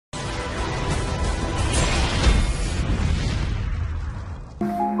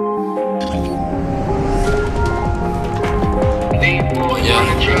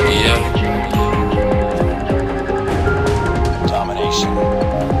Domination.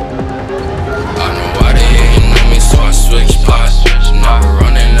 I know why they hating on me, so I switch spots. Now we're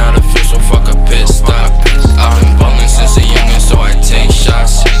running out of fuel, so fuck a pit stop. I've been ballin' since a youngin', so I take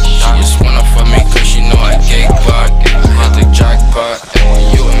shots. She just wanna fuck me cause she know I get caught. Hit the jackpot,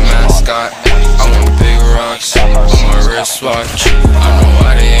 you a mascot. I want big rocks on my wristwatch. I know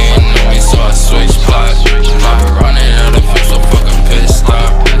why they hating on me, so I switch spots. Now we're running out of fuel, so fuck a pit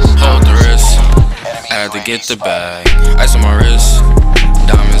stop. Hold the wrist, I had to get the bag. Ice on my wrist,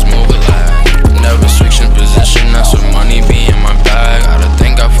 diamonds move a lag. Never switching position, that's what money be in my bag. Gotta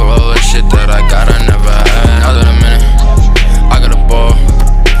thank God for all the shit that I got, I never had. Now that I'm in it, I got a ball,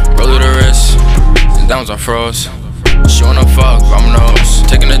 roll to the wrist, the downs I froze. She wanna fuck, dominoes,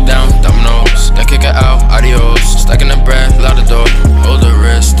 taking it down, dominoes. Then kick it out, adios, stacking the bread, loud the door. Hold the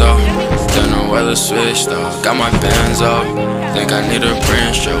wrist though, don't know where to switch though. Got my bands up, think I need a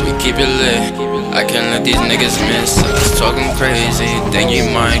brain stroke. We keep it lit, I can't let these niggas miss us. Talking crazy, think you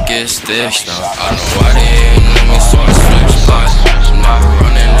might get stitched up. I know why they hating on me, so I switch spots. Now we're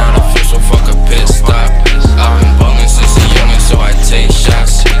running out of fuel, so fuck a pit stop. I've been ballin' since a youngin', so I take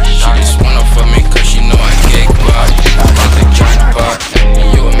shots. She just wanna fuck me cause she know I get caught. Hit the jackpot,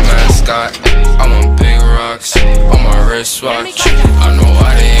 you a mascot. I want big rocks on my wristwatch. I know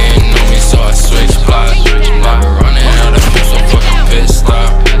why they hating on me, so I switch spots. Now we're running out of fuel, so fuck a pit stop.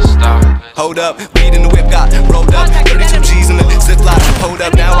 Hold up, weed in the whip got rolled up, 32 G's in the ziplock. Hold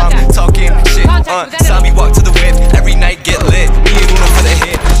up, now I'm talking shit. Saw me walk to the whip, every night get lit. Me and Uno for the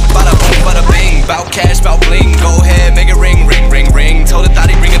hit. Bada boom, bada bing. Bout cash, bout bling. Go ahead, make it ring, ring, ring, ring. Told the thought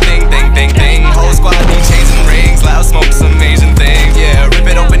he bring a thing, thing, thing, thing. Whole squad need chains and rings. Loud smoke, some Asian things. Yeah, rip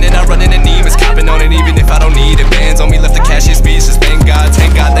it open and I run in the Nemus. Copping on it even if I don't need it. Bands on me, left the cashier speeches. Thank God,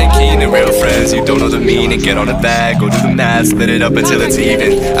 thank Keen and real friends. You don't know the meaning, get on the bag, go do the math, split it up until it's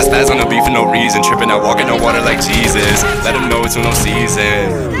even. I spaz on the beat for no reason, tripping out, walking on water like Jesus. Let them know it's no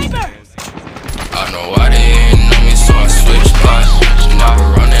season. I know why they hating on me, so I switch spots. Now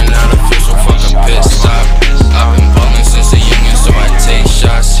we're running out of fuel, so fuck a pit stop. I've been ballin' since a youngin', so I take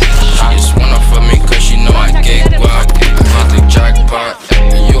shots. She just wanna fuck me cause she know I get guap. I hit the jackpot,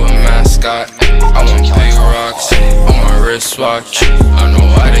 and you a mascot. I want big rocks on my wristwatch. I know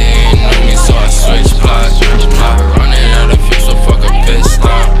why they hating on me, so I switch spots. Now we're running out of fuel, so fuck a pit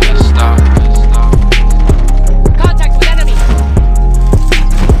stop. Contact with enemy.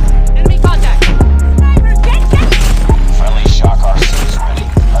 Enemy contact. Friendly shock RCs ready.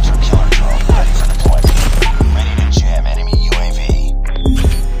 Hunter killer drone ready for deployment. Ready to jam enemy UAV.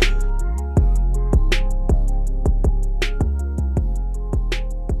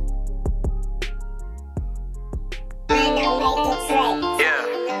 Yeah.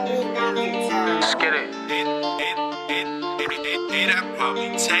 Let's get it. That probably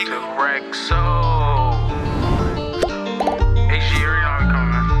take a wreck, so hey, she already know I'm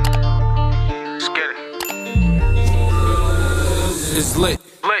coming. Let's get it. It's lit.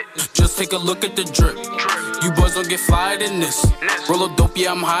 Just take a look at the drip. You boys don't get flyer than this. Roll a dope,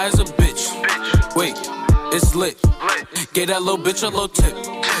 yeah, I'm high as a bitch. Wait, it's lit. Gave that little bitch a little tip.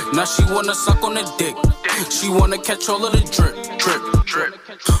 Now she wanna suck on the dick. She wanna catch all of the drip.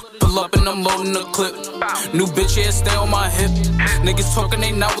 Pull up and I'm loading the clip. New bitch, yeah, stay on my hip. Niggas talking,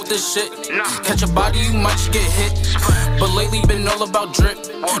 they not with this shit. Catch a body, you might just get hit. But lately been all about drip.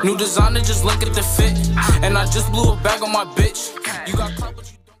 New designer, just look at the fit. And I just blew a bag on my bitch. You got